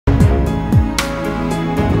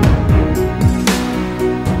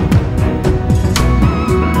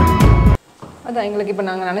அதான் எங்களுக்கு இப்போ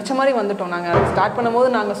நாங்கள் நினச்ச மாதிரி வந்துட்டோம். நாங்கள் ஸ்டார்ட் பண்ணும்போது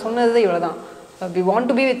நாங்கள் சொன்னது இவ்வளோ தான், we want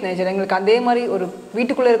to be with nature. எங்களுக்கு அதே மாதிரி ஒரு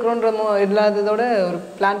வீட்டுக்குள்ளே இருக்கிறோன்ற இல்லாததோட ஒரு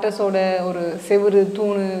பிளான்டர்ஸோட ஒரு செவுரு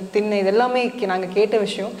தூணு திண்ணை இது எல்லாமே நாங்கள் கேட்ட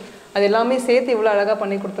விஷயம். அது எல்லாமே சேர்த்து இவ்வளோ அழகாக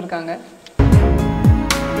பண்ணி கொடுத்துருக்காங்க.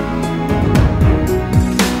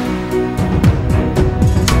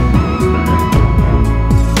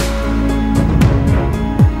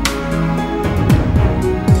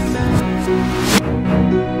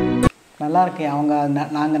 நல்லா இருக்கு. அவங்க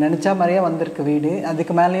நாங்கள் நினச்ச மாதிரியே வந்திருக்கு வீடு,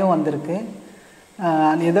 அதுக்கு மேலேயும் வந்திருக்கு.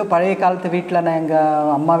 ஏதோ பழைய காலத்து வீட்டில் நான்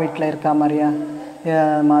எங்கள் அம்மா வீட்டில் இருக்க மாதிரியா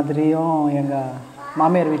மாதிரியும் எங்கள்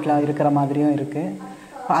மாமியார் வீட்டில் இருக்கிற மாதிரியும் இருக்குது.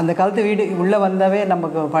 அந்த காலத்து வீடு உள்ளே வந்தாவே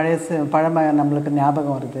நமக்கு பழமை நம்மளுக்கு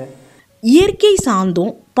ஞாபகம் வருது. இயற்கை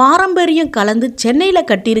சார்ந்தும் பாரம்பரியம் கலந்து சென்னையில்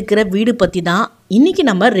கட்டியிருக்கிற வீடு பற்றி தான் இன்றைக்கி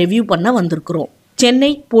நம்ம ரிவ்யூ பண்ண வந்திருக்கிறோம். சென்னை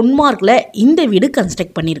பொன்மார்க்கில் இந்த வீடு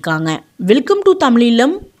கன்ஸ்ட்ரக்ட் பண்ணியிருக்காங்க. வெல்கம் டு தமிழ்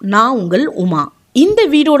இல்லம், நான் உங்கள் உமா. இந்த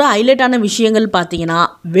வீடோட ஹைலைட்டான விஷயங்கள் பார்த்தீங்கன்னா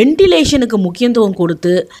வென்டிலேஷனுக்கு முக்கியத்துவம்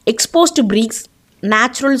கொடுத்து exposed BRICS,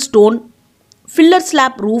 natural stone, filler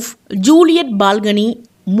slab roof, Juliet balcony,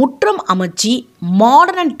 முற்றம் அமைச்சி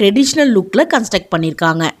மாடர்ன் அண்ட் ட்ரெடிஷ்னல் லுக்கில் கன்ஸ்ட்ரக்ட்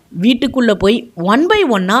பண்ணியிருக்காங்க. வீட்டுக்குள்ளே போய் ஒன் பை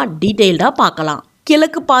ஒன்னாக டீட்டெயில்டாக பார்க்கலாம்.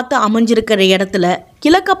 கிழக்கு பார்த்து அமைஞ்சிருக்கிற இடத்துல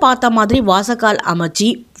கிழக்க பார்த்த மாதிரி வாசக்கால் அமைச்சி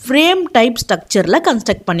ஃப்ரேம் டைப் ஸ்ட்ரக்சரில்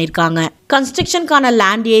கன்ஸ்ட்ரக்ட் பண்ணியிருக்காங்க. கன்ஸ்ட்ரக்ஷனுக்கான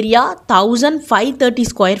லேண்ட் ஏரியா 1530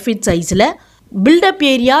 ஸ்கொயர் ஃபீட் சைஸில், பில்டப்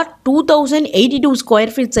ஏரியா 2082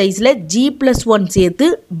 ஸ்கொயர் ஃபீட் சைஸில் G+1 சேர்த்து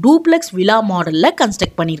டூப்ளெக்ஸ் விலா மாடலில்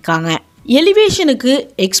கன்ஸ்ட்ரக்ட் பண்ணியிருக்காங்க. எலிவேஷனுக்கு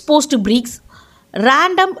exposed BRICS,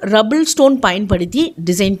 random rumble stone பயன்படுத்தி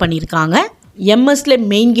டிசைன் பண்ணியிருக்காங்க. எம்எஸ்ல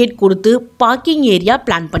மெயின் கேட் கொடுத்து பார்க்கிங் ஏரியா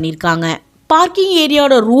பிளான் பண்ணியிருக்காங்க. Parking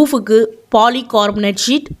ஏரியாவோட ரூஃபுக்கு polycarbonate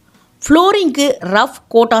sheet, ஃப்ளோரிங்க்கு rough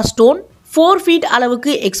quota stone, 4 feet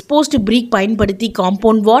அளவுக்கு எக்ஸ்போஸ்டு பிரிக் பயன்படுத்தி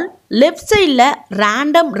காம்பவுண்ட் வால், லெஃப்ட் சைடில்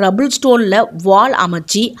ரேண்டம் ரபிள் ஸ்டோனில் வால்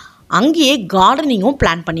அமைச்சி அங்கேயே கார்டனிங்கும்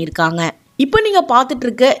பிளான் பண்ணியிருக்காங்க. இப்போ நீங்கள் பார்த்துட்டு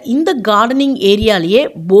இருக்க இந்த கார்டனிங் ஏரியாலேயே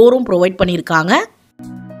போரும் ப்ரொவைட் பண்ணியிருக்காங்க.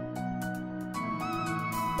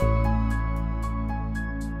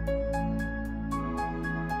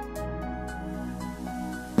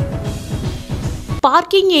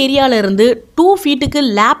 பார்க்கிங் ஏரியாவிலிருந்து 2 ஃபீட்டுக்கு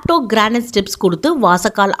லாப்டோ கிரானைட் ஸ்டெப்ஸ் கொடுத்து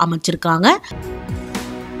வாசக்கால் அமைச்சிருக்காங்க.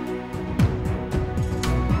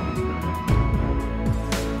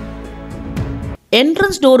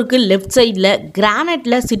 என்ட்ரன்ஸ் டோருக்கு லெஃப்ட் சைடில்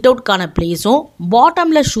கிரானைட்ல சிட் அவுட்கான பிளேஸும்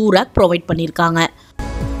பாட்டமில் ஷூ ரேக் ப்ரொவைட் பண்ணியிருக்காங்க.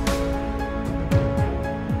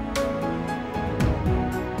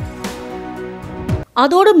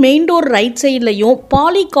 அதோட main door right சைட்லையும்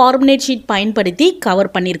polycarbonate sheet பயன்படுத்தி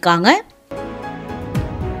கவர் பண்ணியிருக்காங்க.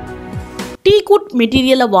 டீக்குட்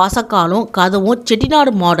மெட்டீரியலில் வாசக்காலும் கதவும்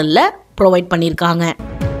செட்டிநாடு மாடலில் ப்ரொவைட் பண்ணியிருக்காங்க.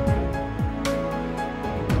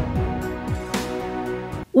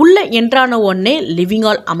 உள்ள என்ட்ரான உடனே லிவிங்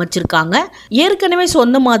ஹால் அமைச்சிருக்காங்க. ஏற்கனவே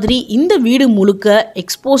சொன்ன மாதிரி இந்த வீடு முழுக்க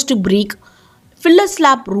எக்ஸ்போஸ்டு பிரிக், filler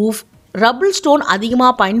slab roof, rumble stone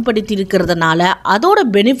அதிகமாக பயன்படுத்தி இருக்கிறதுனால அதோட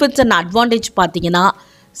பெனிஃபிட்ஸ் அண்ட் அட்வான்டேஜ் பார்த்தீங்கன்னா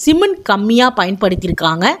சிமெண்ட் கம்மியாக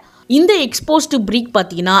பயன்படுத்தியிருக்காங்க. இந்த எக்ஸ்போஸ்டு பிரிக்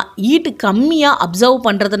பார்த்தீங்கன்னா ஹீட் கம்மியாக அப்சர்வ்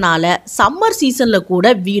பண்ணுறதுனால சம்மர் சீசனில்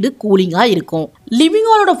கூட வீடு கூலிங்காக இருக்கும். லிவிங்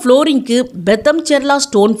ஹாலோட ஃப்ளோரிங்க்கு பெத்தம்செர்லா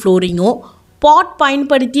ஸ்டோன் ஃப்ளோரிங்கும், பாட்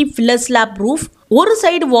பயன்படுத்தி ஃபில்லர் ஸ்லாப் ரூஃப், ஒரு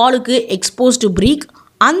சைடு வாலுக்கு எக்ஸ்போஸ்டு பிரிக்,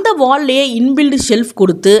 அந்த வால்லையே இன்பில்டு ஷெல்ஃப்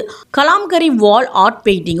கொடுத்து கலாம்கரி வால் ஆர்ட்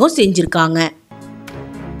பெயிண்டிங்கும் செஞ்சுருக்காங்க.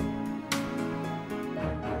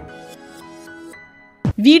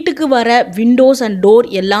 வீட்டுக்கு வர விண்டோஸ் அண்ட் டோர்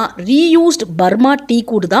எல்லாம் ரீயூஸ்ட் பர்மா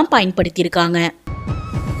டீக்குட் தான் பயன்படுத்தியிருக்காங்க.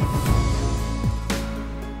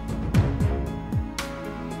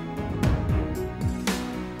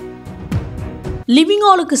 லிவிங்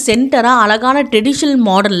ஹாலுக்கு சென்டராக அழகான ட்ரெடிஷனல்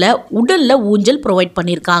மாடலில் உடலில் ஊஞ்சல் ப்ரொவைட்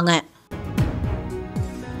பண்ணியிருக்காங்க.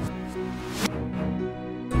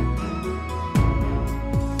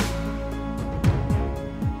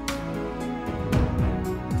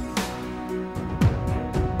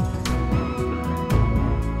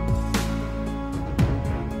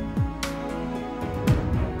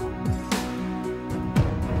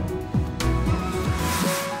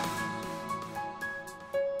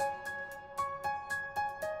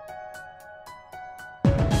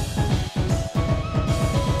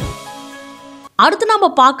 அடுத்து நம்ம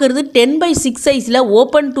பார்க்குறது 10x6 சைஸில்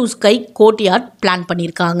open to sky courtyard plan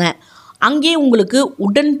பண்ணியிருக்காங்க. அங்கே உங்களுக்கு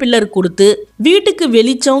உடன் பில்லர் கொடுத்து வீட்டுக்கு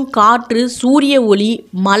வெளிச்சம், காற்று, சூரிய ஒளி,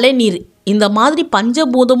 மழை நீர் இந்த மாதிரி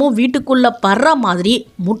பஞ்சபூதமும் வீட்டுக்குள்ளே படுற மாதிரி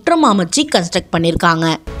முற்றம் அமைச்சு கன்ஸ்ட்ரக்ட் பண்ணியிருக்காங்க.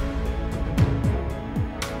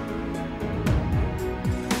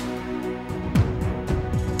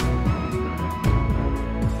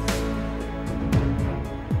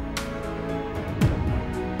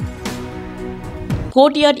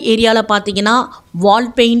 கோர்ட்யார்ட் ஏரியாவில் பார்த்தீங்கன்னா வால்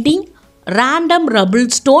பெயிண்டிங், ரேண்டம் ரபிள்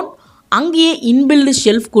ஸ்டோன், அங்கேயே இன்பில்டு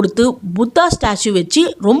ஷெல்ஃப் கொடுத்து புத்தா ஸ்டாச்சு வச்சு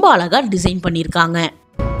ரொம்ப அழகாக டிசைன் பண்ணியிருக்காங்க.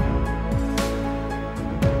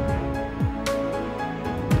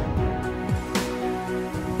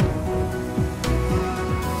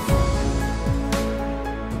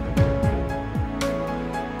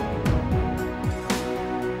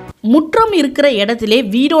 முற்றம் இருக்கிற இடத்துல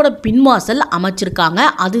வீடோட பின்வாசல் அமைச்சிருக்காங்க.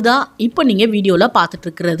 அதுதான் இப்போ நீங்கள் வீடியோவில்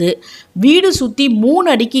பார்த்துட்ருக்கிறது. வீடு சுற்றி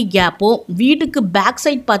 3 அடிக்கு கேப்பும், வீட்டுக்கு பேக்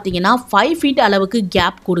சைட் பார்த்தீங்கன்னா 5 ஃபீட் அளவுக்கு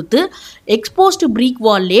கேப் கொடுத்து எக்ஸ்போஸ்டு பிரிக்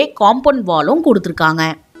வால்லே காம்பவுண்ட் வாலும் கொடுத்துருக்காங்க.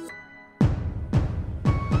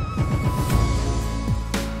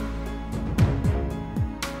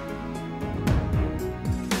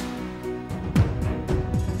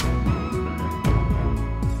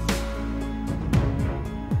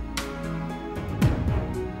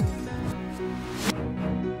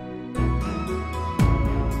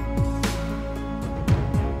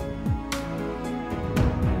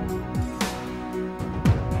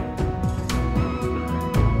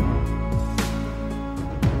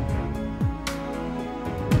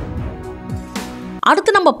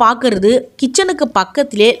 அடுத்து நம்ம பார்க்கறது கிச்சனுக்கு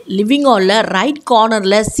பக்கத்திலே லிவிங் ஹாலில் ரைட்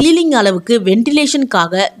கார்னரில் சீலிங் அளவுக்கு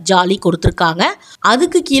வென்டிலேஷனுக்காக ஜாலி கொடுத்துருக்காங்க.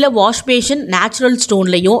 அதுக்கு கீழே வாஷ் பேஷன் நேச்சுரல்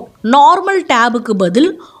ஸ்டோன்லையும் நார்மல் டேபுக்கு பதில்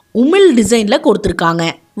உமிழ் டிசைனில் கொடுத்துருக்காங்க.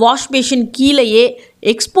 வாஷ் பேஷன் கீழேயே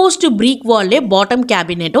எக்ஸ்போஸ்டு பிரிக் வால்லே பாட்டம்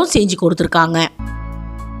கேபினெட்டும் செஞ்சு கொடுத்துருக்காங்க.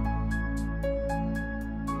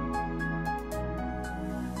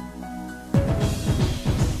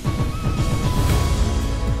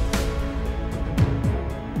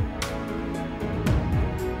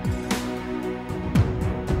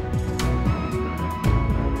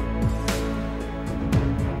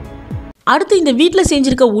 அடுத்து இந்த வீட்டில்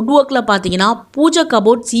செஞ்சுருக்க வுட் ஒர்க்கில் பார்த்தீங்கன்னா Pooja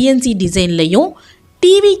cupboard CNC டிசைன்லையும்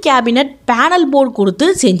TV cabinet panel board கொடுத்து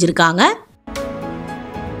செஞ்சுருக்காங்க.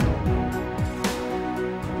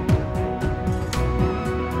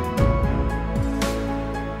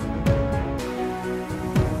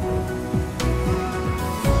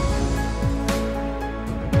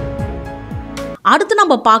 அடுத்து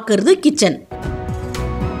நம்ம பார்க்கறது kitchen.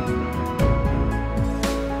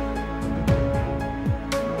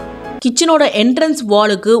 கிச்சனோட entrance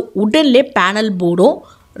வாலுக்கு உட்டன்லே panel போர்டும்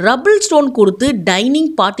rumble stone கொடுத்து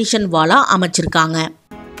டைனிங் பார்ட்டிஷன் வாலாக அமைச்சிருக்காங்க.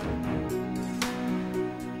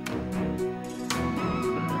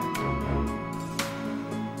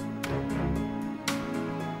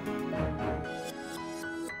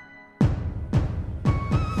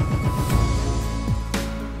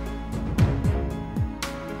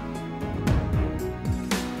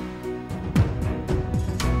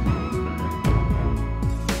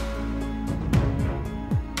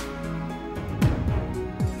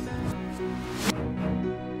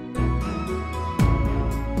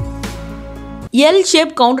 எல்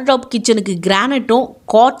ஷேப் கவுண்டர் டாப் கிச்சனுக்கு கிரானைட்டும்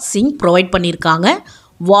காட் சிங்க் ப்ரொவைட் பண்ணியிருக்காங்க.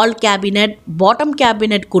 வால் கேபினட், பாட்டம்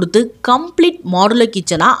கேபினட் கொடுத்து கம்ப்ளீட் மாடுலர்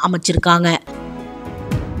கிச்சனாக அமைச்சிருக்காங்க.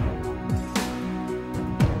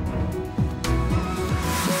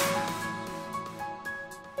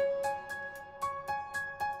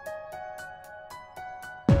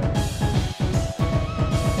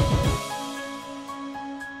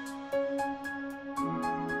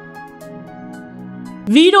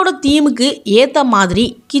 வீடோட தீமுக்கு ஏற்ற மாதிரி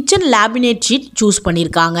கிச்சன் லேமினேட் ஷீட் சூஸ்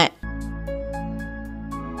பண்ணியிருக்காங்க.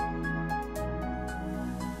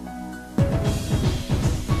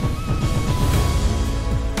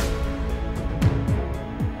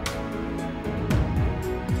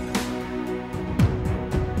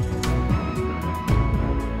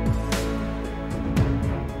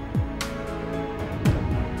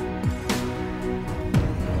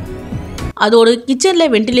 அதோட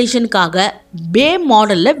கிச்சனில் வென்டிலேஷனுக்காக பே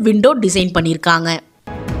மாடலில் விண்டோ டிசைன் பண்ணியிருக்காங்க.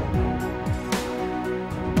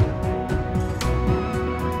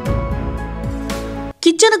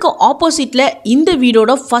 கிச்சனுக்கு ஆப்போசிட்டில் இந்த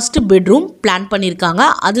வீடோட ஃபர்ஸ்ட் பெட்ரூம் பிளான் பண்ணியிருக்காங்க.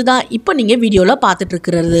 அதுதான் இப்போ நீங்கள் வீடியோவில் பார்த்துட்டு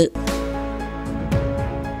இருக்கிறது.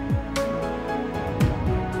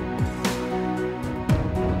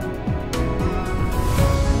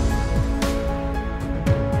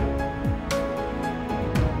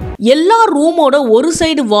 எல்லா ரூமோட ஒரு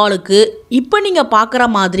சைடு வாலுக்கு இப்போ நீங்கள் பார்க்குற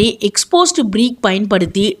மாதிரி எக்ஸ்போஸ்டு பிரீக்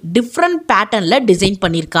பயன்படுத்தி டிஃப்ரெண்ட் பேட்டர்னில் டிசைன்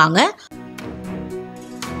பண்ணியிருக்காங்க.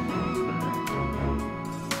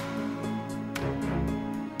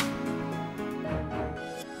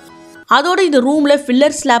 அதோட இந்த ரூமில்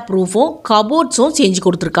ஃபில்லர் ஸ்லாப் ரூஃபும் கபோர்ட்ஸும் செஞ்சு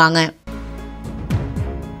கொடுத்துருக்காங்க.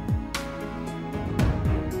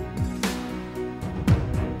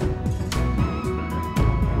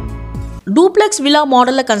 டூப்ளெக்ஸ் வில்லா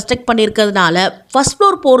மாடலில் கன்ஸ்ட்ரக்ட் பண்ணியிருக்கிறதுனால ஃபர்ஸ்ட்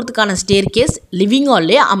ஃப்ளோர் போகிறதுக்கான ஸ்டேர்கேஸ் லிவிங்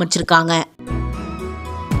ஹால்லே அமைச்சிருக்காங்க.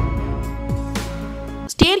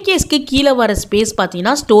 ஸ்டேர்கேஸ்க்கு கீழே வர ஸ்பேஸ்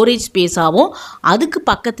பார்த்தீங்கன்னா ஸ்டோரேஜ் ஸ்பேஸாகவும் அதுக்கு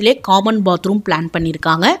பக்கத்திலே காமன் பாத்ரூம் பிளான்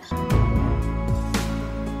பண்ணியிருக்காங்க.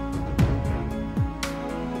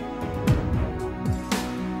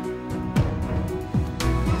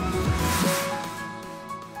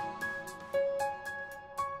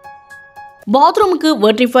 பாத்ரூமுக்கு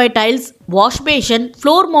vitrified tiles, wash basin,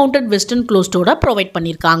 floor mounted western க்ளோஸ்டோட provide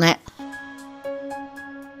பண்ணியிருக்காங்க.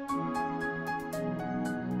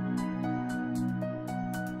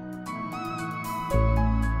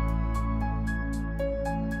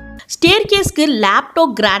 ஸ்டேர்கேஸ்க்கு லாப்டோ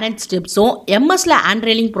கிரானைட் ஸ்டெப்ஸும் எம்எஸ்ல ஹேண்ட்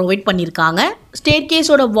ரெயிலிங் ப்ரொவைட் பண்ணியிருக்காங்க.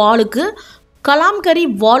 ஸ்டேர்கேஸோட வாலுக்கு கலாம்கரி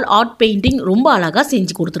வால் ஆர்ட் பெயிண்டிங் ரொம்ப அழகாக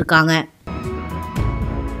செஞ்சு கொடுத்துருக்காங்க.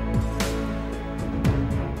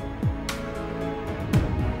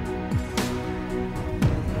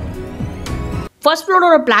 ஃபர்ஸ்ட்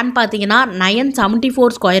ஃப்ளோரோட பிளான் பார்த்தீங்கன்னா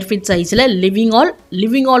 974 ஸ்கொயர் ஃபீட் சைஸில் லிவிங்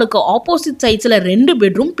ஹாலுக்கு ஆப்போசிட் சைஸில் 2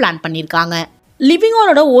 பெட்ரூம் பிளான் பண்ணியிருக்காங்க. லிவிங்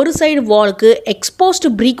ஹாலோட ஒரு side வாலுக்கு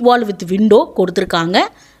exposed brick wall with window கொடுத்துருக்காங்க.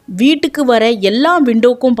 வீட்டுக்கு வர எல்லா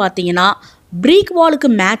விண்டோக்கும் பார்த்தீங்கன்னா பிரிக்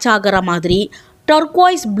வாலுக்கு மேட்ச் ஆகிற மாதிரி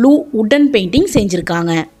டர்க்வாய்ஸ் ப்ளூ உட்டன் பெயிண்டிங்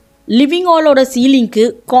செஞ்சுருக்காங்க. லிவிங் ஹாலோட சீலிங்க்கு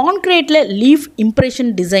கான்கிரீட்டில் லீஃப்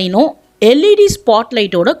இம்ப்ரெஷன் டிசைனும் எல்இடி ஸ்பாட்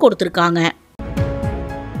லைட்டோட கொடுத்துருக்காங்க.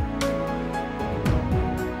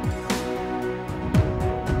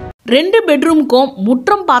 ரெண்டு பெட்ரூமுக்கும்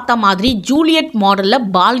முற்றம் பார்த்த மாதிரி ஜூலியட் மாடலில்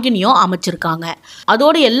பால்கனியும் அமைச்சிருக்காங்க.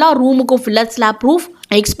 அதோட எல்லா ரூமுக்கும் ஃபில்லர் ஸ்லாப் ரூஃப்,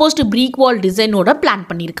 எக்ஸ்போஸ்டு பிரீக் வால் டிசைனோட பிளான்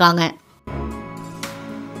பண்ணியிருக்காங்க.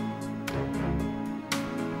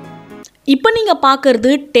 இப்போ நீங்கள்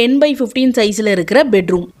பார்க்கறது 10x15 சைஸில் இருக்கிற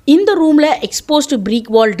பெட்ரூம். இந்த ரூமில் exposed பிரீக்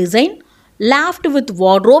wall design, loft with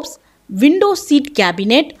wardrobes, window seat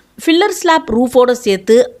cabinet, filler slab ரூஃபோட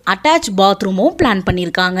சேர்த்து அட்டாச் பாத்ரூமும் பிளான்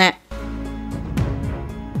பண்ணியிருக்காங்க.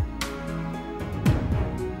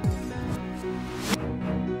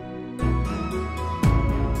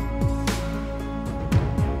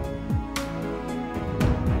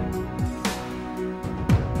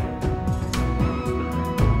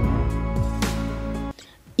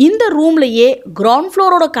 இந்த ரூம்லையே கிரவுண்ட்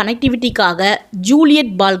ஃப்ளோரோட கனெக்டிவிட்டிக்காக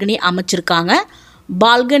ஜூலியட் பால்கனி அமைச்சிருக்காங்க.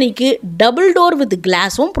 பால்கனிக்கு டபுள் டோர் வித்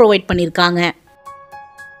கிளாஸும் ப்ரொவைட் பண்ணியிருக்காங்க.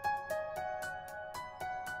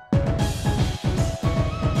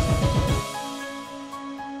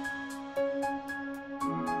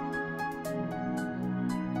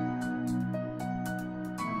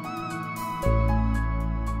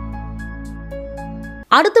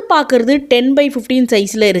 அடுத்து பார்க்கறது 10x15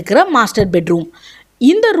 சைஸில் இருக்கிற மாஸ்டர் பெட்ரூம்.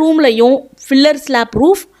 இந்த ரூம்லையும் filler slab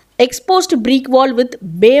roof, exposed பிரீக் wall with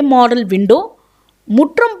pay model window,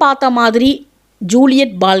 முற்றம் பார்த்த மாதிரி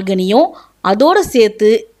ஜூலியட் பால்கனியும் அதோடு சேர்த்து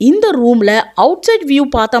இந்த ரூமில் அவுட் சைட் வியூ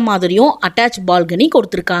பார்த்த மாதிரியும் அட்டாச் பால்கனி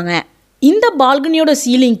கொடுத்துருக்காங்க. இந்த பால்கனியோட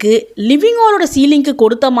சீலிங்க்கு லிவிங் ஹாலோட சீலிங்க்கு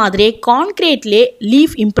கொடுத்த மாதிரியே கான்கிரீட்லேயே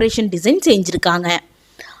லீஃப் இம்ப்ரெஷன் டிசைன் செஞ்சுருக்காங்க.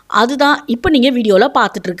 அதுதான் இப்போ நீங்கள் வீடியோவில்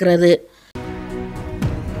பார்த்துட்ருக்கிறது.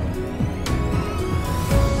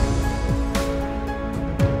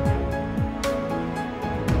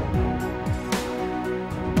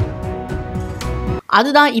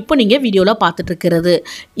 அதுதான் இப்போ நீங்கள் வீடியோவில் பார்த்துட்ருக்கிறது.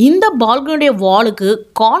 இந்த பால்கனியுடைய வாலுக்கு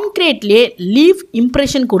கான்கிரீட்லேயே லீஃப்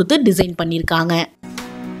இம்ப்ரெஷன் கொடுத்து டிசைன் பண்ணியிருக்காங்க.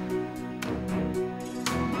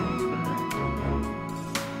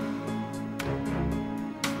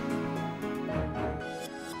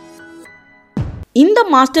 இந்த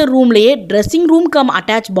master ரூம்லேயே dressing room come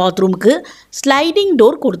attach பாத்ரூமுக்கு ஸ்லைடிங்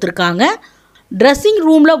டோர் கொடுத்துருக்காங்க. ட்ரெஸ்ஸிங்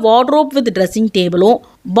ரூமில் வார்ட்ரோப் வித் ட்ரெஸ்ஸிங் டேபிளும்,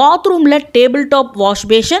 பாத்ரூமில் table top wash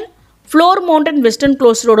basin, floor mounted western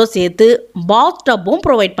க்ளோஸ்டரோட சேர்த்து பாத் டப்பும்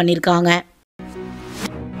ப்ரொவைட் பண்ணியிருக்காங்க.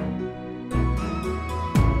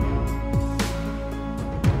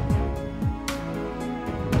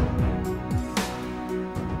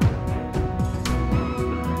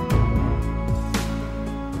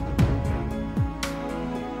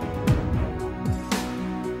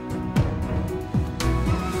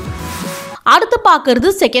 அடுத்து பார்க்கறது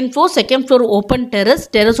second floor open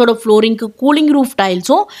டெரஸோட ஃப்ளோரிங்க்கு cooling roof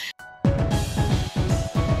டைல்ஸும்,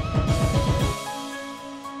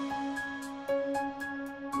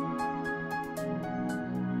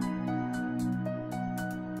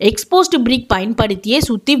 exposed பிரிக் பயன்படுத்தியே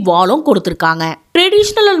சுற்றி வாலும் கொடுத்துருக்காங்க.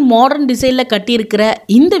 ட்ரெடிஷ்னல் அண்ட் மாடர்ன் டிசைனில் கட்டியிருக்கிற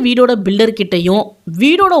இந்த வீடோட பில்டர்கிட்டையும்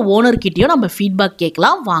வீடோட ஓனர்கிட்டையும் நம்ம ஃபீட்பேக்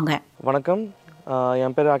கேட்கலாம் வாங்க. வணக்கம்,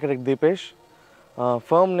 என் பேர் ஆர்கிடெக்ட் தீபேஷ்.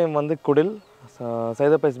 ஃபர்ம் நேம் வந்து குடில்,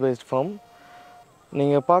 சைதாபேஸ் பேஸ்ட் ஃபர்ம்.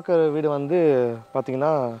 நீங்கள் பார்க்குற வீடு வந்து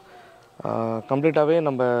பார்த்திங்கன்னா கம்ப்ளீட்டாகவே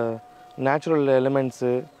நம்ம நேச்சுரல்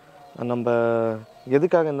எலிமெண்ட்ஸு, நம்ம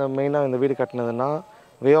எதுக்காக இந்த மெயினாக இந்த வீடு கட்டினதுன்னா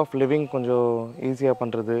வே ஆஃப் லிவிங் கொஞ்சம் ஈஸியாக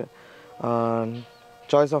பண்ணுறது,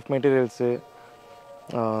 சாய்ஸ் ஆஃப் மெட்டீரியல்ஸு,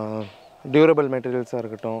 டியூரபிள் மெட்டீரியல்ஸாக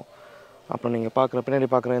இருக்கட்டும். அப்புறம் நீங்கள் பின்னாடி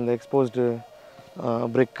பார்க்குற இந்த எக்ஸ்போஸ்டு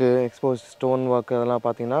பிரிக்கு, எக்ஸ்போஸ்ட் ஸ்டோன் ஒர்க் அதெல்லாம்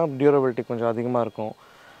பார்த்தீங்கன்னா டியூரபிலிட்டி கொஞ்சம் அதிகமாக இருக்கும்.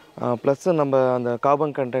 ப்ளஸ் நம்ம அந்த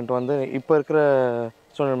கார்பன் கண்டென்ட் வந்து இப்போ இருக்கிற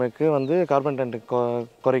சூழ்நிலைக்கு வந்து கார்பன் கண்டென்ட்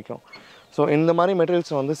குறைக்கும். ஸோ இந்த மாதிரி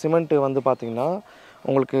மெட்டீரியல்ஸ் வந்து சிமெண்ட்டு வந்து பார்த்திங்கன்னா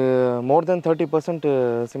உங்களுக்கு மோர் தென் 30%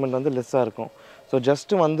 சிமெண்ட் வந்து லெஸ்ஸாக இருக்கும். ஸோ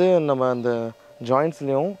ஜஸ்ட்டு வந்து நம்ம அந்த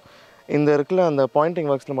ஜாயின்ட்ஸ்லேயும் இந்த இருக்கிற அந்த பாயிண்டிங்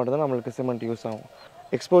ஒர்க்ஸில் மட்டும்தான் நம்மளுக்கு சிமெண்ட் யூஸ் ஆகும்.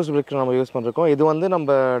 எக்ஸ்போஸ் பிரிக் நம்ம யூஸ் பண்ணிருக்கோம். இது வந்து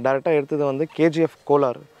நம்ம டேரெக்டாக எடுத்தது வந்து KGF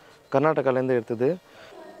கோலார், கர்நாடகாலேருந்து எடுத்தது.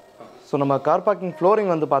 ஸோ நம்ம கார் பார்க்கிங்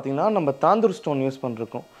ஃப்ளோரிங் வந்து பார்த்திங்கன்னா நம்ம தாந்தூர் ஸ்டோன் யூஸ்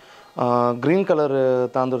பண்ணிருக்கோம். Green colour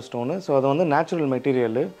தாந்தூர் stone. ஸோ அது வந்து நேச்சுரல்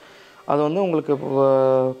மெட்டீரியலு. அது வந்து உங்களுக்கு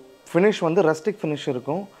ஃபினிஷ் வந்து ரஸ்டிக் ஃபினிஷ்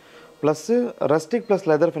இருக்கும், plus rustic plus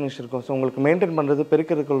leather finish இருக்கும். ஸோ உங்களுக்கு மெயின்டைன் பண்ணுறது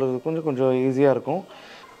பெருக்கிறது கொஞ்சம் ஈஸியாக இருக்கும்.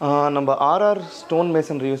 நம்ம RR ஸ்டோன்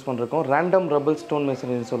மேசனரி யூஸ் பண்ணிருக்கோம். ரேண்டம் ரபிள் ஸ்டோன்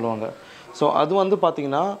மேசனரின்னு சொல்லுவாங்க. ஸோ அது வந்து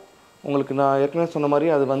பார்த்திங்கன்னா உங்களுக்கு நான் ஏற்கனவே சொன்ன மாதிரி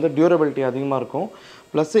அது வந்து டியூரபிலிட்டி அதிகமாக இருக்கும்.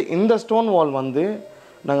 ப்ளஸ்ஸு இந்த ஸ்டோன் வால் வந்து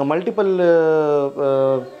நாங்கள் மல்டிபிள்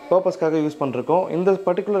பர்பஸ்க்காக யூஸ் பண்ணிருக்கோம்.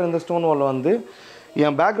 இந்த ஸ்டோன் வால் வந்து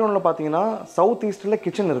என் பேக்ரவுண்டில் பார்த்தீங்கன்னா சவுத் ஈஸ்ட்டில்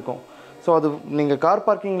கிச்சன் இருக்கும். ஸோ அது நீங்கள் கார்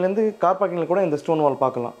பார்க்கிங்கில் கூட இந்த ஸ்டோன் வால்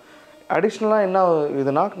பார்க்கலாம். அடிஷ்னலாக என்ன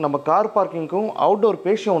இதுனா நம்ம கார் பார்க்கிங்க்கும் அவுட்டோர்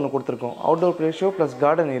பேஷியோ ஒன்று கொடுத்துருக்கோம். Outdoor patio plus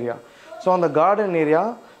garden area. So அந்த கார்டன் ஏரியா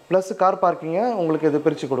ப்ளஸ் கார் பார்க்கிங்கை உங்களுக்கு இது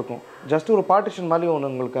பிரித்து கொடுக்கும். ஜஸ்ட் ஒரு பார்ட்டிஷன் மாதிரி ஒன்று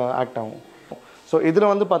உங்களுக்கு ஆக்ட் ஆகும். ஸோ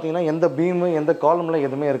இதில் வந்து பார்த்திங்கன்னா எந்த பீமு எந்த காலமில்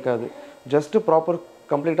எதுவுமே இருக்காது. ஜஸ்ட்டு ப்ராப்பர்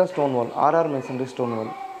கம்ப்ளீட்டாக ஸ்டோன் வால், RR மேசனரி ஸ்டோன்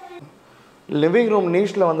வால். லிவிங் ரூம்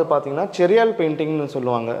நீஷில் வந்து பார்த்திங்கன்னா செரியால் பெயிண்டிங்னு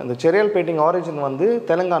சொல்லுவாங்க. இந்த செரியால் பெயிண்டிங் ஆரிஜின் வந்து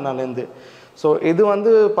தெலுங்கானாலேருந்து. ஸோ இது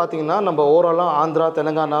வந்து பார்த்திங்கன்னா நம்ம ஓவராலாக ஆந்திரா,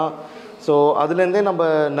 தெலுங்கானா, ஸோ அதுலேருந்தே நம்ம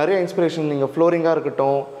நிறைய இன்ஸ்பிரேஷன். நீங்கள் ஃப்ளோரிங்காக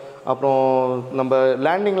இருக்கட்டும், அப்புறம் நம்ம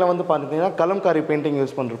லேண்டிங்கில் வந்து பார்த்திங்கன்னா கலம்காரி பெயிண்டிங்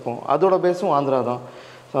யூஸ் பண்ணிருப்போம். அதோட பேஸும் ஆந்திரா தான்.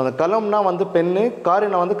 ஸோ அந்த கலம்னா வந்து பென்னு,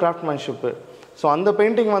 காரினா வந்து கிராஃப்ட்மேன்ஷிப்பு. ஸோ அந்த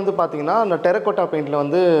பெயிண்டிங் வந்து பார்த்திங்கன்னா அந்த டெரக்கோட்டா பெயிண்டில்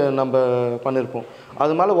வந்து நம்ம பண்ணியிருப்போம்.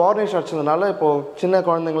 அது மேலே வார்னிஷ் அடிச்சதுனால இப்போது சின்ன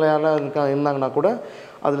குழந்தைங்களால இருந்தாங்கன்னா கூட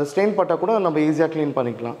அதில் ஸ்டெயின் பட்டால் கூட நம்ம ஈஸியாக க்ளீன்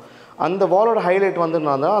பண்ணிக்கலாம். அந்த வாலோட ஹைலைட் வந்து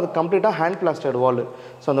நான் தான் அது கம்ப்ளீட்டாக ஹேண்ட் பிளாஸ்டர்டு வால்.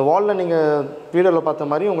 ஸோ அந்த வாலில் நீங்கள் வீடியோவில் பார்த்த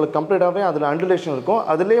மாதிரி உங்களுக்கு கம்ப்ளீட்டாகவே அதில் அண்டுலேஷன் இருக்கும்.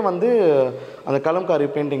 அதுலேயே வந்து அந்த கலம்காரி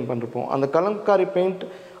பெயிண்டிங் பண்ணிருப்போம். அந்த கலம்காரி பெயிண்ட்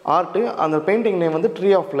ஆர்ட்டு, அந்த பெயிண்டிங் நேம் வந்து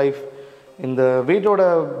ட்ரீ ஆஃப் லைஃப். இந்த வீட்டோட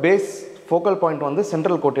பேஸ் ஃபோக்கல் பாயிண்ட் வந்து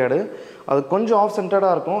சென்ட்ரல் கோர்ட்யார்டு. அது கொஞ்சம் ஆஃப்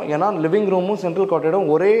சென்டர்டாக இருக்கும், ஏன்னா லிவிங் ரூமும் சென்ட்ரல்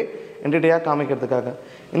கோர்ட்யார்டும் ஒரே என்டிட்டியாக காமிக்கிறதுக்காக.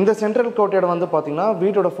 இந்த சென்ட்ரல் கோர்ட்யார்டு வந்து பார்த்திங்கன்னா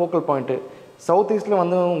வீட்டோட ஃபோக்கல் பாயிண்ட்டு. சவுத் ஈஸ்ட்டில்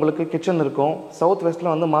வந்து உங்களுக்கு கிச்சன் இருக்கும், சவுத்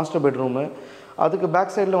வெஸ்ட்டில் வந்து மாஸ்டர் பெட்ரூமு, அதுக்கு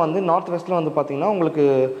பேக் சைடில் வந்து நார்த் வெஸ்ட்டில் வந்து பார்த்திங்கன்னா உங்களுக்கு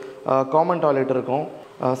காமன் டாய்லெட் இருக்கும்.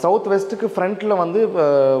 சவுத் வெஸ்ட்டுக்கு ஃப்ரண்ட்டில் வந்து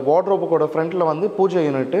வார்ட்ரோபுக்கோட ஃப்ரண்ட்டில் வந்து பூஜை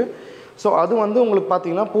யூனிட்டு. ஸோ அது வந்து உங்களுக்கு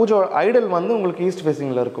பார்த்திங்கன்னா பூஜை ஐடல் வந்து உங்களுக்கு ஈஸ்ட்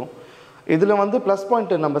ஃபேஸிங்கில் இருக்கும். இதில் வந்து ப்ளஸ்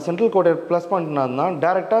பாயிண்ட்டு நம்ம சென்ட்ரல் கோர்ட் ப்ளஸ் பாயிண்ட்னா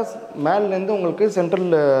டேரெக்டாக மேலேருந்து உங்களுக்கு சென்ட்ரல்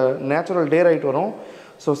நேச்சுரல் டே ரைட் வரும்.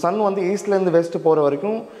 ஸோ சன் வந்து ஈஸ்ட்லேருந்து வெஸ்ட்டு போகிற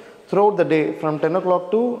வரைக்கும் through out the day from 10 o'clock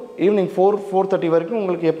to evening 4-4:30 வரைக்கும்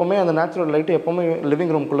உங்களுக்கு எப்போவுமே அந்த நேச்சுரல் லைட்டு எப்போவுமே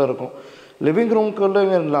லிவிங் ரூம்குள்ளே இருக்கும். லிவிங் ரூம்குள்ளே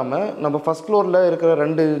இல்லாமல் நம்ம ஃபஸ்ட் ஃப்ளோரில் இருக்கிற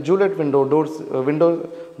 2 ஜூலெட்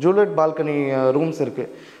ஜூலெட் பால்கனி ரூம்ஸ் இருக்குது.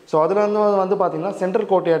 ஸோ அதில் வந்து பார்த்திங்கன்னா சென்ட்ரல்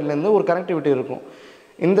கோர்ட்யார்ட்லேருந்து ஒரு கனெக்டிவிட்டி இருக்கும்.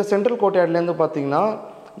 இந்த சென்ட்ரல் கோர்ட்யார்ட்லேருந்து பார்த்திங்கன்னா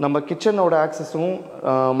நம்ம கிச்சனோட ஆக்சஸும்,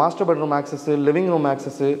 master bedroom Access, living room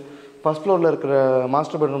Access, first ஃப்ளோரில் இருக்கிற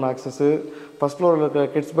மாஸ்டர் பெட்ரூம் ஆக்சஸ்ஸு, ஃபஸ்ட் ஃப்ளோரில் இருக்கிற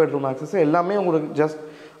கிட்ஸ் பெட்ரூம் ஆக்சஸ்ஸு எல்லாமே உங்களுக்கு ஜஸ்ட்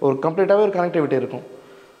ஒரு கம்ப்ளீட்டாகவே ஒரு கனெக்டிவிட்டி இருக்கும்.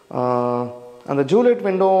 அந்த ஜூலைட்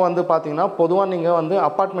விண்டோ வந்து பார்த்திங்கன்னா பொதுவாக நீங்கள் வந்து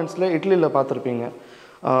அப்பார்ட்மெண்ட்ஸில் இட்லியில் பார்த்துருப்பீங்க.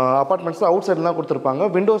 அப்பார்ட்மெண்ட்ஸில் அவுட் சைடில் தான் கொடுத்துருப்பாங்க.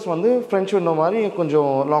 விண்டோஸ் வந்து ஃப்ரெஞ்ச் விண்டோ மாதிரி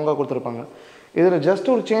கொஞ்சம் லாங்காக கொடுத்துருப்பாங்க. இதில்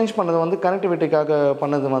ஜஸ்ட் ஒரு சேஞ்ச் பண்ணது வந்து கனெக்டிவிட்டிக்காக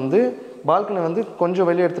பண்ணது வந்து பால்கனி வந்து கொஞ்சம்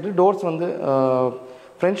வெளியே எடுத்துகிட்டு டோர்ஸ் வந்து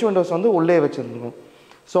ஃப்ரெஞ்ச் விண்டோஸ் வந்து உள்ளே வச்சுருந்துருக்கும்.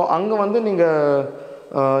 ஸோ அங்கே வந்து நீங்கள்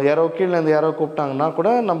யாரோ கீழேருந்து யாரோ கூப்பிட்டாங்கன்னா கூட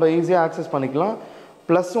நம்ம ஈஸியாக ஆக்சஸ் பண்ணிக்கலாம்.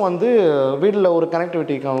 ப்ளஸ் வந்து வீட்டில் ஒரு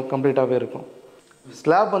கனெக்டிவிட்டி கம்ப்ளீட்டாகவே இருக்கும்.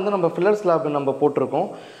 ஸ்லாப் வந்து நம்ம ஃபில்லர் ஸ்லாப் நம்ம போட்டிருக்கோம்.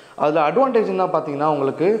 அதில் அட்வான்டேஜ் என்ன பார்த்தீங்கன்னா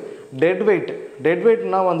உங்களுக்கு டெட்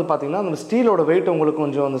வெயிட்னா வந்து பார்த்திங்கன்னா அந்த ஸ்டீலோட வெயிட் உங்களுக்கு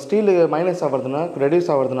கொஞ்சம் அந்த ஸ்டீலு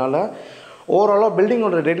ரெடியூஸ் ஆகிறதுனால ஓவராலாக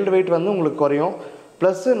பில்டிங்கோட டெட் வெயிட் வந்து உங்களுக்கு குறையும்.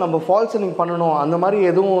 ப்ளஸ்ஸு நம்ம ஃபால் சீலிங் பண்ணணும் அந்த மாதிரி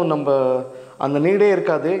எதுவும் நம்ம அந்த நீடே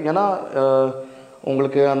இருக்காது. ஏன்னா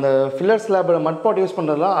உங்களுக்கு அந்த ஃபில்லர் ஸ்லாப் மட்பாட் யூஸ்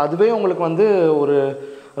பண்ணுறதுலாம் அதுவே உங்களுக்கு வந்து ஒரு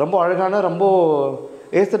ரொம்ப அழகான ரொம்ப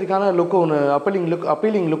ஏஸ்தட்டிக்கான லுக்கு ஒன்று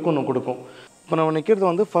அப்பீலிங் லுக் ஒன்று கொடுக்கும். இப்போ நம்ம நிற்கிறது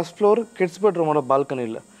வந்து ஃபஸ்ட் ஃப்ளோர் கிட்ஸ் பெட்ரூமோட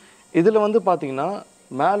பால்கனியில். இதில் வந்து பார்த்திங்கன்னா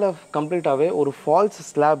மேலே கம்ப்ளீட்டாகவே ஒரு ஃபால்ஸ்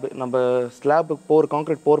ஸ்லாப், நம்ம ஸ்லாபுக்கு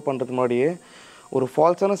கான்க்ரீட் போர் பண்ணுறதுக்கு முன்னாடியே ஒரு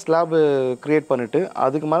ஃபால்ஸான ஸ்லாப் க்ரியேட் பண்ணிவிட்டு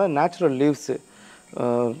அதுக்கு மேலே நேச்சுரல் லீவ்ஸு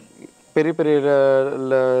பெரிய பெரிய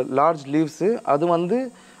லார்ஜ் லீவ்ஸு அது வந்து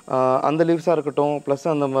அந்த லீவ்ஸாக இருக்கட்டும் ப்ளஸ்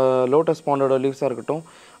அந்த லோட்டஸ் பாண்டோட லீவ்ஸாக இருக்கட்டும்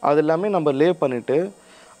அது எல்லாமே நம்ம லே பண்ணிவிட்டு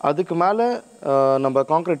அதுக்கு மேலே நம்ம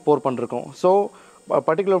காங்க்ரீட் போர் பண்ணிருக்கோம். ஸோ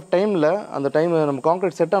பர்டிகுலர் டைமில் அந்த டைம் நம்ம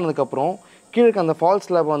காங்க்ரீட் செட் ஆனதுக்கப்புறம் கீழே அந்த ஃபால்ஸ்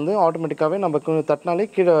ஸ்லாப் வந்து ஆட்டோமேட்டிக்காகவே நம்ம தட்டினாலே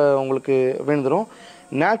கீழே உங்களுக்கு விழுந்துடும்.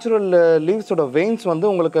 நேச்சுரல் லீவ்ஸோட வெயின்ஸ் வந்து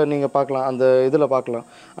உங்களுக்கு நீங்கள் பார்க்கலாம், அந்த இதில் பார்க்கலாம்.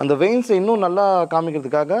 அந்த வெயின்ஸை இன்னும் நல்லா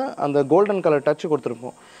காமிக்கிறதுக்காக அந்த கோல்டன் கலர் டச்சு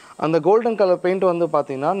கொடுத்துருப்போம். அந்த கோல்டன் கலர் பெயிண்ட் வந்து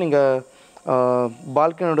பார்த்தீங்கன்னா நீங்கள்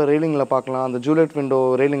பால்கனியோட ரெயிலிங்கில் பார்க்கலாம், அந்த ஜூலெட் விண்டோ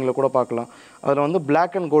ரெயிலிங்கில் கூட பார்க்கலாம். அதில் வந்து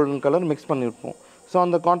black and golden colour mix பண்ணியிருப்போம். ஸோ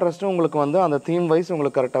அந்த கான்ட்ராஸ்ட்டும் உங்களுக்கு வந்து அந்த தீம் வைஸ்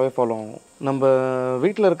உங்களுக்கு கரெக்டாகவே ஃபாலோ ஆகும். நம்ம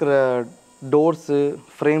வீட்டில் இருக்கிற டோர்ஸு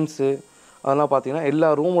ஃப்ரேம்ஸு அதெல்லாம் பார்த்தீங்கன்னா எல்லா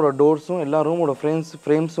ரூமோட டோர்ஸும் எல்லா ரூமோட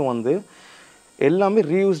ஃப்ரேம்ஸும் வந்து எல்லாமே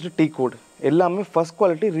ரீயூஸ்டு டீக்வுட், எல்லாமே ஃபஸ்ட்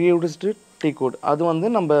குவாலிட்டி ரீயூஸ்டு டீக்வுட். அது வந்து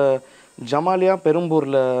நம்ம ஜமாலியா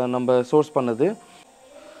பெரும்பூரில் நம்ம சோர்ஸ் பண்ணது.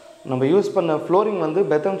 நம்ம யூஸ் பண்ண ஃப்ளோரிங் வந்து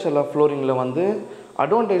பெத்தம்செல்லா ஃப்ளோரிங்கில் வந்து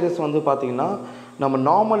அட்வான்டேஜஸ் வந்து பார்த்திங்கன்னா நம்ம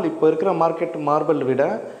நார்மல் இப்போ இருக்கிற மார்க்கெட் மார்பிள் விட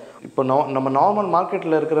இப்போ நம்ம நார்மல்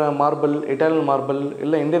மார்க்கெட்டில் இருக்கிற மார்பிள், இட்டாலியன் மார்பிள்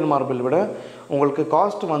இல்லை இந்தியன் மார்பிள் விட உங்களுக்கு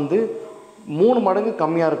காஸ்ட் வந்து 3 மடங்கு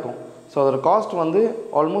கம்மியாக இருக்கும். ஸோ அதோட காஸ்ட் வந்து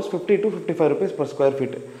almost 50 to 55 rupees per square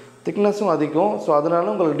feet. திக்னஸும் அதிகம். ஸோ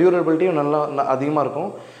அதனால உங்களுக்கு டியூரபிலிட்டியும் நல்லா அதிகமாக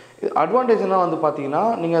இருக்கும். அட்வான்டேஜ்னால் வந்து பார்த்தீங்கன்னா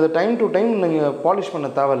நீங்கள் அதை டைம் டு டைம் நீங்கள் பாலிஷ் பண்ண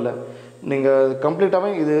தேவையில்லை. நீங்கள் கம்ப்ளீட்டாகவே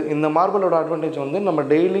இந்த மார்பிளோட அட்வான்டேஜ் வந்து நம்ம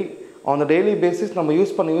டெய்லி பேசிஸ் நம்ம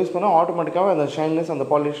யூஸ் பண்ண ஆட்டோமேட்டிக்காகவே அந்த ஷைனஸ் அந்த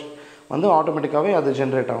பாலிஷ் வந்து ஆட்டோமேட்டிக்காகவே அது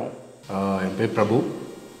ஜென்ரேட் ஆகும். என் பேர் பிரபு,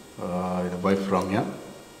 இது wife Ramya,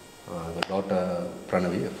 daughter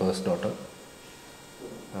Pranavi, first daughter.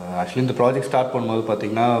 Actually இந்த ப்ராஜெக்ட் ஸ்டார்ட் பண்ணும்போது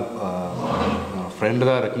பார்த்திங்கன்னா ஃப்ரெண்டு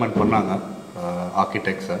தான் ரெக்கமெண்ட் பண்ணாங்க,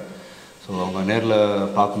 ஆர்கிடெக்ட்ஸை. ஸோ அவங்க நேரில்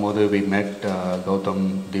பார்க்கும்போது வி மெட் கௌதம்,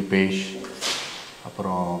 தீபேஷ்,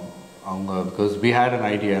 அப்புறம் அவங்க because we had an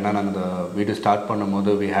idea. ஏன்னா நாங்கள் இந்த வீடு ஸ்டார்ட்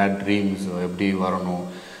பண்ணும்போது வி ஹேட் ட்ரீம்ஸ் எப்படி வரணும்,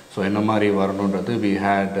 ஸோ என்ன மாதிரி வரணுன்றது வி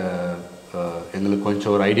ஹேட் எங்களுக்கு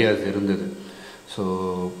கொஞ்சம் ஒரு ஐடியாஸ் இருந்தது. ஸோ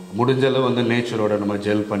முடிஞ்சளவு வந்து நேச்சரோட நம்ம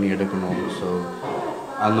ஜெல் பண்ணி எடுக்கணும். ஸோ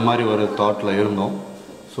அந்த மாதிரி ஒரு தாட்டில் இருந்தோம்.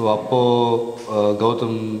 ஸோ அப்போது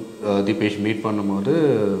கௌதம், தீபேஷ் மீட் பண்ணும்போது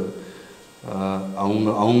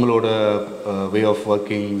அவங்களோட வே ஆஃப்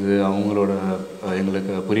ஒர்க்கிங்ஸு அவங்களோட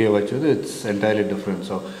எங்களுக்கு புரிய வச்சது இட்ஸ் என்டையர்லி டிஃப்ரெண்ட்.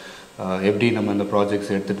 ஸோ எப்படி நம்ம இந்த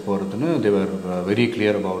ப்ராஜெக்ட்ஸ் எடுத்துகிட்டு போகிறதுன்னு தேவர் வெரி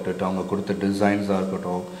கிளியர் அபவுட் இட். அவங்க கொடுத்த டிசைன்ஸாக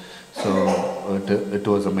இருக்கட்டும். So it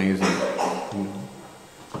was amazing.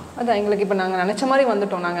 அதான் எங்களுக்கு இப்போ நாங்கள் நினச்ச மாதிரி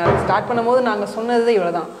வந்துட்டோம். நாங்கள் ஸ்டார்ட் பண்ணும்போது நாங்கள் சொன்னது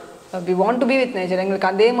இவ்வளோ தான், we want to be with nature. எங்களுக்கு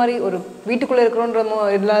அதே மாதிரி ஒரு வீட்டுக்குள்ளே இருக்கிறோன்ற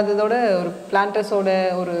இல்லாததோட ஒரு பிளான்டர்ஸோட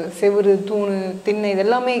ஒரு செவுரு, தூணு, திண்ணை இது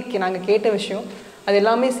எல்லாமே நாங்கள் கேட்ட விஷயம். அது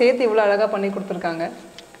எல்லாமே சேர்த்து இவ்வளோ அழகாக பண்ணி கொடுத்துருக்காங்க.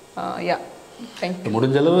 யா, தேங்க்யூ.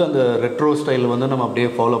 முடிஞ்சளவு அந்த ரெட்ரோ ஸ்டைல் வந்து நம்ம அப்படியே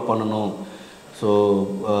ஃபாலோ பண்ணணும். ஸோ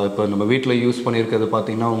இப்போ நம்ம வீட்டில் யூஸ் பண்ணியிருக்கிறது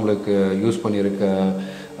பார்த்திங்கன்னா உங்களுக்கு யூஸ் பண்ணியிருக்க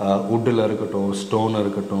வுட்டில் இருக்கட்டும், ஸ்டோன்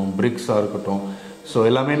இருக்கட்டும், பிரிக்ஸாக இருக்கட்டும், ஸோ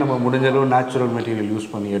எல்லாமே நம்ம முடிஞ்சளவு நேச்சுரல் மெட்டீரியல்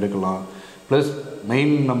யூஸ் பண்ணி எடுக்கலாம். ப்ளஸ்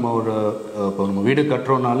மெயின் இப்போ நம்ம வீடு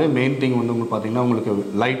கட்டுறோனாலே மெயின் திங் வந்து உங்களுக்கு பார்த்திங்கன்னா உங்களுக்கு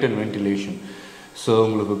லைட் அண்ட் வென்டிலேஷன். ஸோ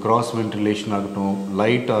உங்களுக்கு கிராஸ் வென்டிலேஷனாக இருக்கட்டும்,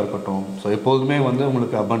 லைட்டாக இருக்கட்டும், ஸோ எப்போதுமே வந்து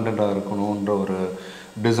உங்களுக்கு அபண்டண்ட்டாக இருக்கணுன்ற ஒரு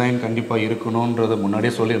டிசைன் கண்டிப்பாக இருக்கணுன்றதை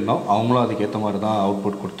முன்னாடியே சொல்லியிருந்தோம். அவங்களும் அதுக்கேற்ற மாதிரி தான்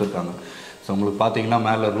அவுட்புட் கொடுத்துருக்காங்க. ஸோ உங்களுக்கு பார்த்திங்கன்னா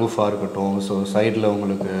மேலே ரூஃபாக இருக்கட்டும், ஸோ சைடில்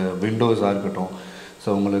உங்களுக்கு விண்டோஸாக இருக்கட்டும், ஸோ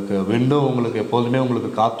உங்களுக்கு விண்டோ உங்களுக்கு எப்போதுமே உங்களுக்கு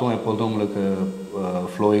காற்றும் எப்போதும் உங்களுக்கு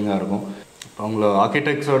ஃப்ளோயிங்காக இருக்கும். அவங்கள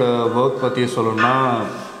ஆர்கிடெக்ட்ஸோட ஒர்க் பற்றி சொல்லணும்னா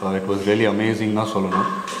இட் வாஸ் ரியலி அமேசிங் தான் சொல்லணும்.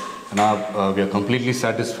 ஏன்னா we are completely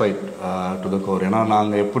satisfied to the core. ஏன்னா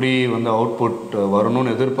நாங்கள் எப்படி வந்து அவுட்புட்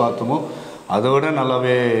வரணும்னு எதிர்பார்த்தோமோ அதை விட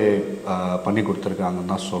நல்லாவே பண்ணி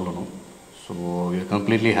கொடுத்துருக்காங்கன்னு தான் சொல்லணும். So we are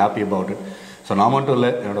completely happy about it. So நான் மட்டும்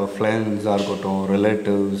இல்லை, என்னோடய ஃப்ரெண்ட்ஸாக இருக்கட்டும்,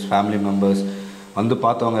 ரிலேட்டிவ்ஸ், ஃபேமிலி மெம்பர்ஸ் வந்து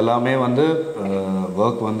பார்த்தவங்க எல்லாமே வந்து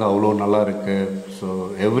ஒர்க் வந்து அவ்வளோ நல்லா இருக்குது. ஸோ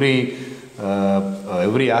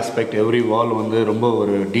எவ்ரி ஆஸ்பெக்ட், எவ்ரி வால் வந்து ரொம்ப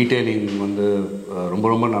ஒரு டீட்டெயிலிங் வந்து ரொம்ப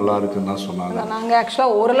ரொம்ப நல்லா இருக்குன்னு தான் சொன்னாங்க. நாங்கள்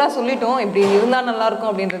ஆக்சுவலாக ஓரலாக சொல்லிட்டோம் இப்படி இருந்தால்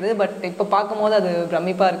நல்லாயிருக்கும் அப்படின்றது. பட் இப்போ பார்க்கும்போது அது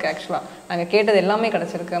பிரமிப்பாக இருக்குது. ஆக்சுவலாக நாங்கள் கேட்டது எல்லாமே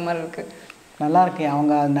கிடச்சிருக்க மாதிரி இருக்குது. நல்லா இருக்கு.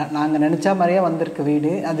 அவங்க நாங்கள் நினச்ச மாதிரியே வந்திருக்கு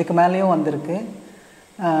வீடு, அதுக்கு மேலேயும் வந்திருக்கு.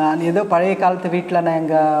 ஏதோ பழைய காலத்து வீட்டில் நான்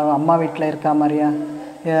எங்கள் அம்மா வீட்டில் இருக்க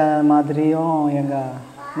மாதிரியும் எங்கள்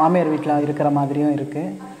மாமியார் வீட்டில் இருக்கிற மாதிரியும்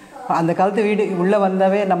இருக்குது. அந்த காலத்து வீடு உள்ளே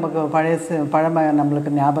வந்தாவே நமக்கு பழமை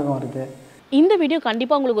நம்மளுக்கு ஞாபகம் வருது. இந்த வீடியோ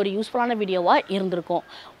கண்டிப்பாக உங்களுக்கு ஒரு யூஸ்ஃபுல்லான வீடியோவாக இருந்திருக்கும்.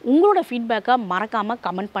 உங்களோட ஃபீட்பேக்கை மறக்காமல்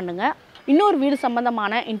கமெண்ட் பண்ணுங்கள். இன்னொரு வீடு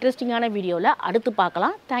சம்பந்தமான இன்ட்ரெஸ்டிங்கான வீடியோவில் அடுத்து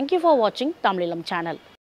பார்க்கலாம். தேங்க்யூ ஃபார் வாட்சிங் தமிழ் இல்லம் சேனல்.